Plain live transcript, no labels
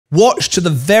Watch to the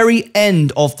very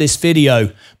end of this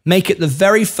video. Make it the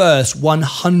very first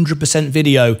 100%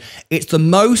 video. It's the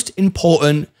most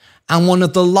important and one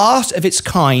of the last of its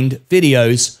kind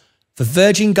videos for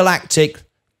Virgin Galactic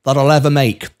that I'll ever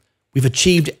make. We've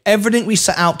achieved everything we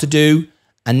set out to do,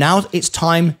 and now it's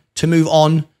time to move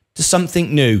on to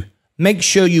something new. Make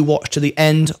sure you watch to the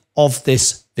end of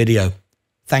this video.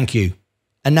 Thank you.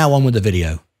 And now on with the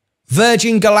video.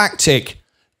 Virgin Galactic,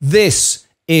 this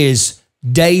is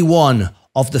day one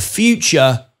of the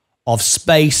future of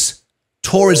space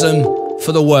tourism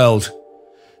for the world.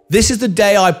 This is the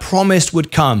day I promised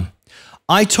would come.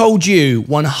 I told you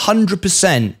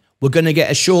 100% we're going to get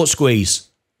a short squeeze.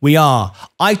 We are.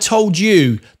 I told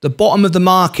you the bottom of the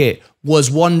market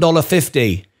was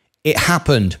 $1.50. It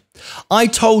happened. I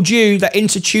told you that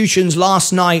institutions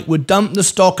last night would dump the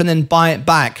stock and then buy it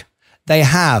back. They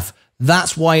have.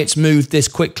 That's why it's moved this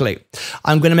quickly.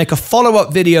 I'm going to make a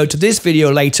follow-up video to this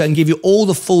video later and give you all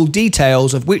the full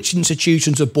details of which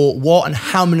institutions have bought what and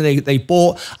how many they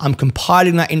bought. I'm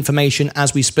compiling that information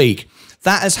as we speak.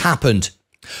 That has happened.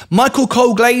 Michael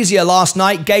Cole-Glazier last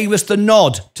night gave us the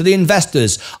nod to the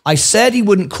investors. I said he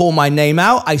wouldn't call my name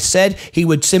out. I said he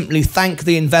would simply thank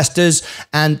the investors,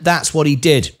 and that's what he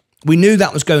did. We knew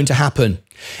that was going to happen.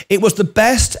 It was the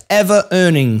best ever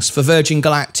earnings for Virgin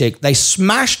Galactic. They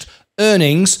smashed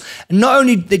earnings. Not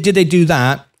only did they do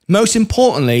that, most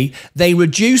importantly, they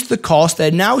reduced the cost.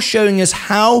 They're now showing us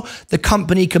how the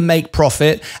company can make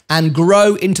profit and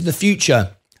grow into the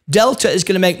future. Delta is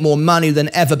going to make more money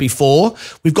than ever before.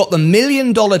 We've got the $1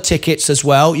 million tickets as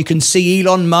well. You can see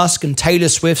Elon Musk and Taylor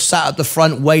Swift sat at the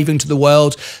front waving to the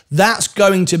world. That's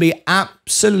going to be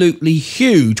absolutely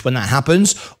huge when that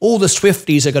happens. All the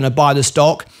Swifties are going to buy the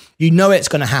stock. You know it's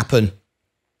going to happen.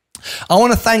 I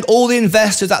want to thank all the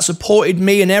investors that supported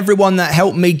me and everyone that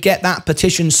helped me get that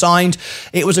petition signed.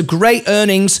 It was a great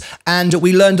earnings and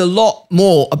we learned a lot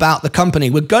more about the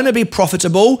company. We're going to be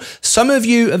profitable. Some of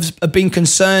you have been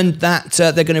concerned that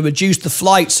they're going to reduce the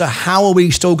flights. So how are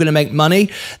we still going to make money?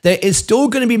 There is still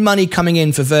going to be money coming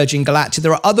in for Virgin Galactic.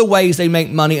 There are other ways they make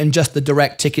money than just the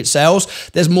direct ticket sales.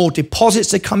 There's more deposits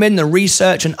to come in, the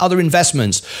research and other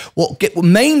investments.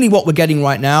 Mainly what we're getting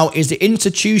right now is the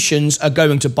institutions are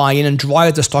going to buy in and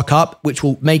drive the stock up, which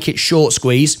will make it short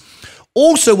squeeze.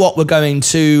 Also, what we're going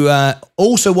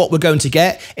to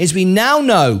get is we now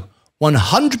know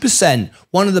 100%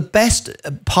 one of the best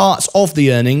parts of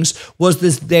the earnings was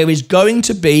this: there is going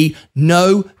to be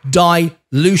no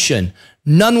dilution.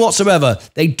 None whatsoever.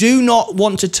 They do not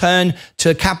want to turn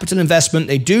to capital investment.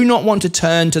 They do not want to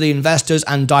turn to the investors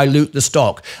and dilute the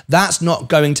stock. That's not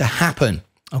going to happen.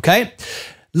 Okay.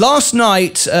 Last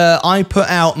night, I put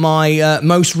out my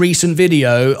most recent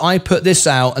video. I put this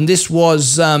out, and this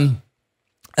was a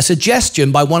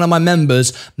suggestion by one of my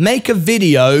members. Make a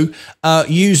video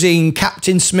using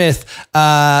Captain Smith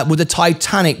with the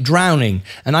Titanic drowning.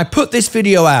 And I put this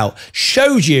video out,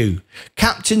 showed you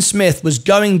Captain Smith was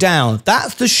going down.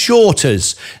 That's the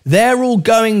shorters. They're all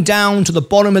going down to the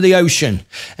bottom of the ocean.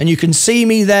 And you can see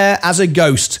me there as a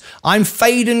ghost. I'm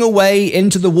fading away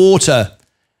into the water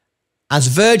as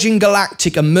Virgin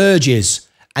Galactic emerges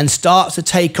and starts to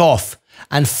take off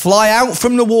and fly out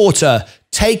from the water,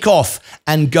 take off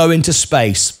and go into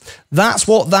space. That's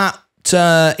what that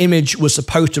image was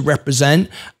supposed to represent.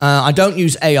 I don't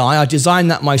use AI. I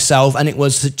designed that myself, and it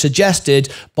was suggested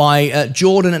by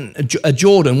Jordan,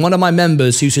 one of my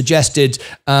members, who suggested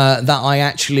that I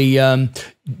actually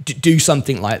do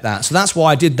something like that. So that's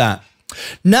why I did that.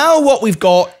 Now what we've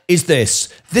got is this.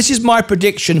 This is my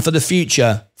prediction for the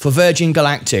future for Virgin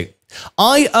Galactic.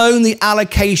 I own the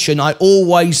allocation I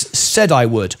always said I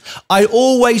would. I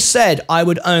always said I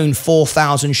would own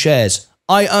 4,000 shares.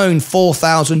 I own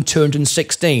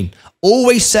 4,216.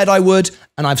 Always said I would,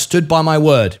 and I've stood by my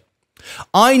word.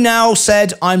 I now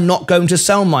said I'm not going to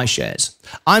sell my shares.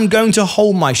 I'm going to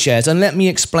hold my shares, and let me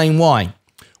explain why.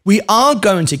 We are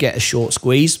going to get a short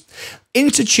squeeze.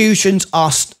 Institutions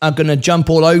are going to jump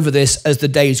all over this as the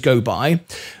days go by.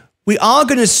 We are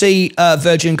going to see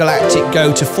Virgin Galactic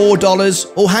go to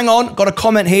 $4. Oh, hang on. Got a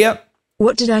comment here.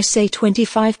 What did I say?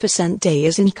 25% day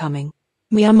is incoming.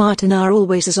 Me and Martyn are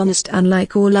always as honest,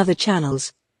 unlike all other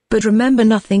channels. But remember,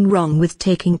 nothing wrong with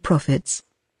taking profits.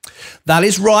 That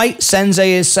is right.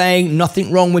 Sensei is saying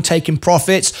nothing wrong with taking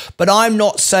profits, but I'm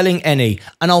not selling any.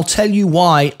 And I'll tell you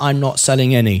why I'm not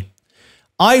selling any.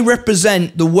 I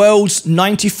represent the world's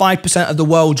 95% of the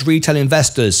world's retail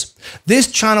investors.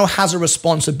 This channel has a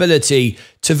responsibility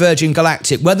to Virgin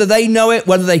Galactic, whether they know it,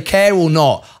 whether they care or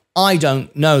not. I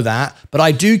don't know that, but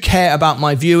I do care about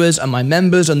my viewers and my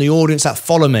members and the audience that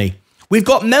follow me. We've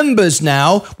got members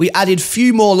now. We added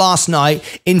few more last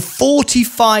night in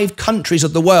 45 countries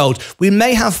of the world. We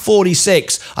may have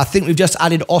 46. I think we've just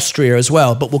added Austria as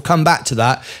well, but we'll come back to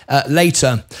that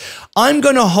later. I'm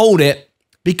going to hold it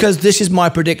because this is my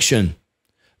prediction.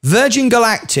 Virgin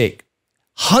Galactic,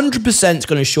 100% is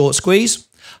going to short squeeze.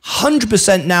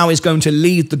 100% now is going to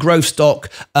lead the growth stock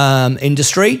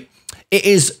industry.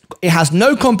 It has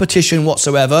no competition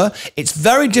whatsoever. It's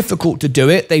very difficult to do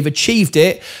it. They've achieved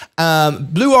it.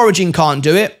 Blue Origin can't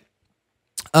do it.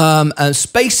 And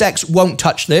SpaceX won't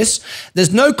touch this.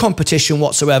 There's no competition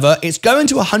whatsoever. It's going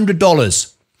to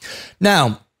 $100.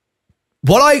 Now,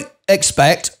 what I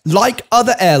expect, like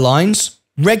other airlines,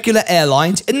 regular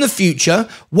airlines, in the future,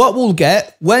 what we'll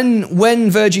get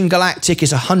when Virgin Galactic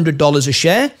is $100 a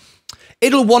share,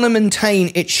 it'll want to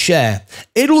maintain its share.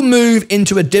 It'll move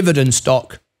into a dividend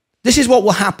stock. This is what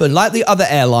will happen. Like the other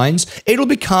airlines, it'll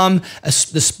become the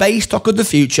space stock of the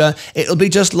future. It'll be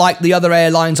just like the other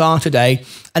airlines are today,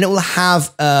 and it will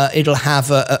have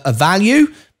a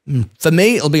value. For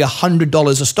me, it'll be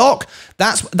 $100 a stock.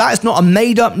 That is not a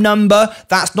made-up number.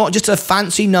 That's not just a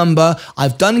fancy number.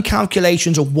 I've done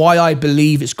calculations of why I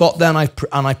believe it's got there,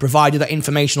 and I provided that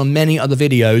information on many other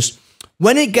videos.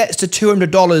 When it gets to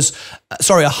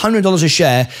 $100 a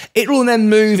share, it will then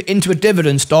move into a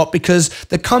dividend stock because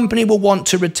the company will want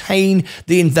to retain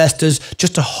the investors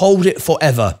just to hold it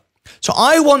forever. So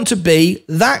I want to be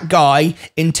that guy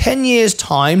in 10 years'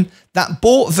 time that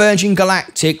bought Virgin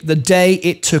Galactic the day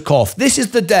it took off. This is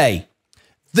the day.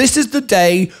 This is the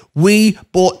day we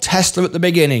bought Tesla at the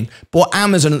beginning, bought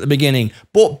Amazon at the beginning,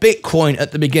 bought Bitcoin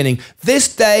at the beginning.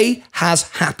 This day has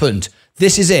happened.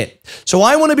 This is it. So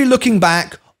I want to be looking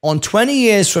back on 20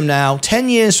 years from now, 10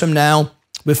 years from now,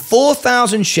 with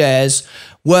 4,000 shares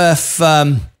worth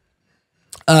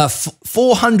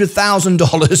 $400,000,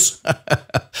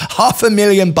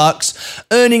 $500,000,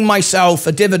 earning myself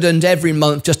a dividend every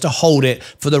month just to hold it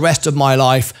for the rest of my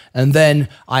life, and then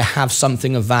I have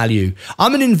something of value.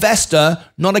 I'm an investor,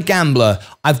 not a gambler.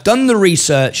 I've done the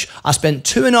research. I spent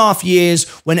 2.5 years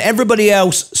when everybody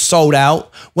else sold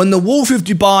out, when the Wolf of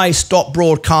Dubai stopped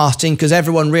broadcasting because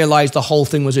everyone realized the whole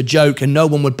thing was a joke and no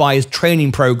one would buy his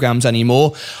training programs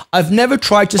anymore. I've never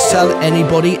tried to sell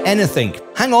anybody anything.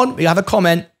 Hang on, we have a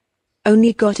comment.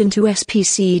 Only got into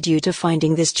SPCE due to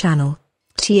finding this channel.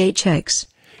 THX.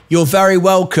 You're very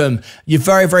welcome. You're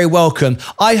very, very welcome.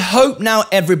 I hope now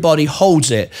everybody holds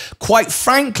it. Quite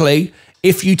frankly,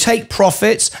 if you take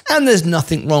profits, and there's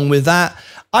nothing wrong with that,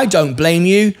 I don't blame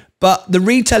you, but the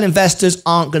retail investors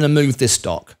aren't going to move this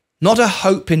stock. Not a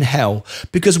hope in hell,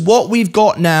 because what we've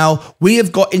got now, we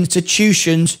have got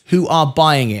institutions who are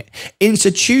buying it.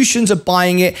 Institutions are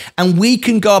buying it, and we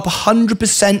can go up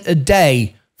 100% a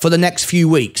day for the next few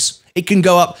weeks. It can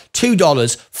go up $2,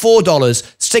 $4,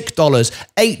 $6,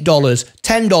 $8,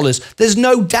 $10. There's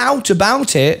no doubt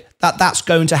about it that that's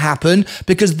going to happen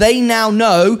because they now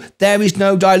know there is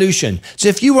no dilution. So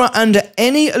if you are under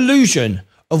any illusion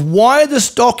of why the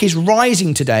stock is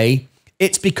rising today,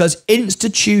 it's because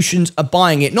institutions are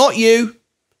buying it. Not you,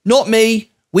 not me.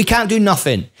 We can't do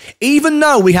nothing. Even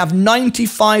though we have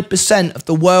 95% of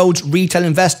the world's retail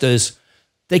investors,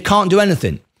 they can't do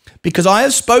anything. Because I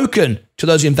have spoken to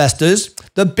those investors,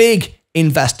 the big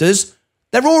investors,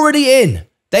 they're already in.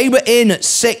 They were in at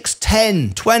 6,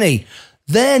 10, 20.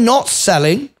 They're not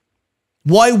selling.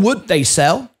 Why would they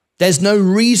sell? There's no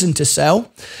reason to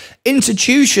sell.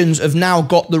 Institutions have now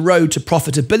got the road to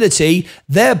profitability.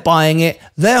 They're buying it,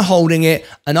 they're holding it,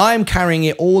 and I am carrying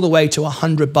it all the way to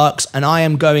 $100. And I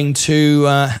am going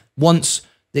to, once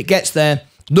it gets there,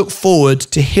 look forward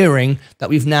to hearing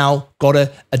that we've now got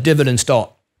a dividend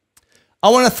stock. I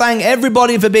want to thank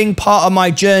everybody for being part of my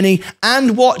journey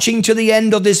and watching to the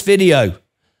end of this video,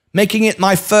 making it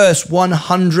my first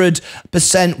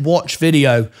 100% watch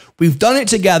video. We've done it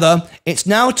together. It's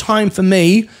now time for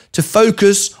me to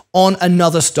focus on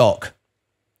another stock.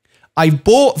 I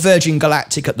bought Virgin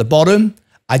Galactic at the bottom.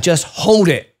 I just hold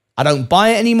it. I don't buy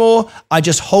it anymore. I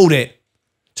just hold it.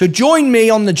 So join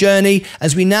me on the journey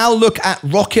as we now look at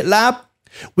Rocket Lab.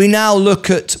 We now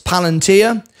look at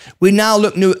Palantir. We now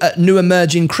look at new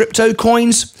emerging crypto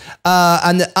coins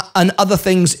and other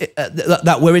things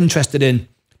that we're interested in,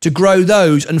 to grow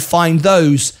those and find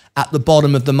those at the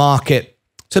bottom of the market.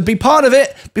 So be part of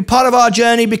it, be part of our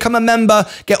journey, become a member,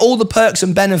 get all the perks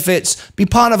and benefits, be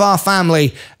part of our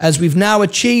family as we've now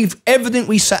achieved everything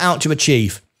we set out to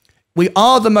achieve. We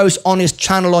are the most honest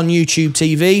channel on YouTube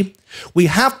TV. We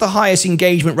have the highest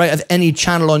engagement rate of any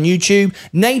channel on YouTube.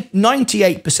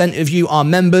 98% of you are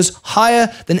members,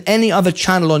 higher than any other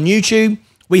channel on YouTube.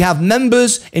 We have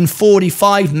members in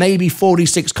 45, maybe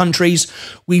 46 countries.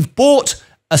 We've bought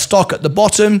a stock at the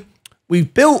bottom.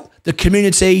 We've built the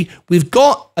community. We've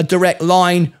got a direct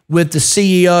line with the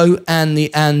CEO and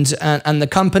the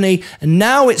company. And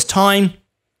now it's time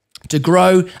to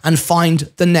grow and find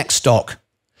the next stock.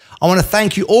 I want to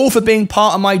thank you all for being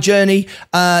part of my journey.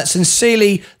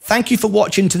 Sincerely, thank you for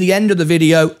watching to the end of the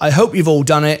video. I hope you've all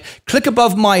done it. Click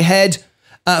above my head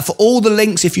for all the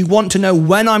links if you want to know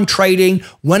when I'm trading,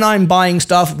 when I'm buying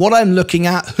stuff, what I'm looking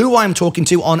at, who I'm talking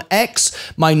to on X.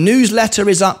 My newsletter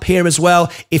is up here as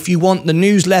well. If you want the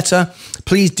newsletter,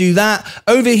 please do that.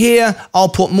 Over here, I'll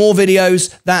put more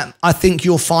videos that I think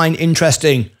you'll find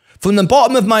interesting. From the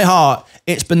bottom of my heart,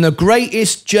 it's been the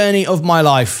greatest journey of my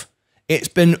life. It's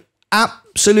been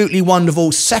absolutely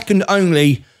wonderful, second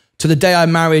only to the day I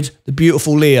married the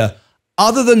beautiful Leah.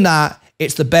 Other than that,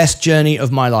 it's the best journey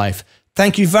of my life.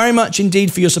 Thank you very much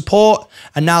indeed for your support.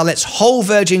 And now let's hold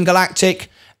Virgin Galactic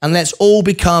and let's all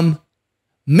become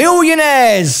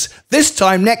millionaires. This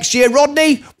time next year,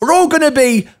 Rodney, we're all going to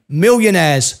be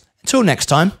millionaires. Until next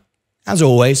time, as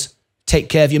always, take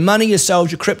care of your money,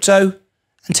 yourselves, your crypto,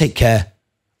 and take care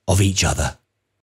of each other.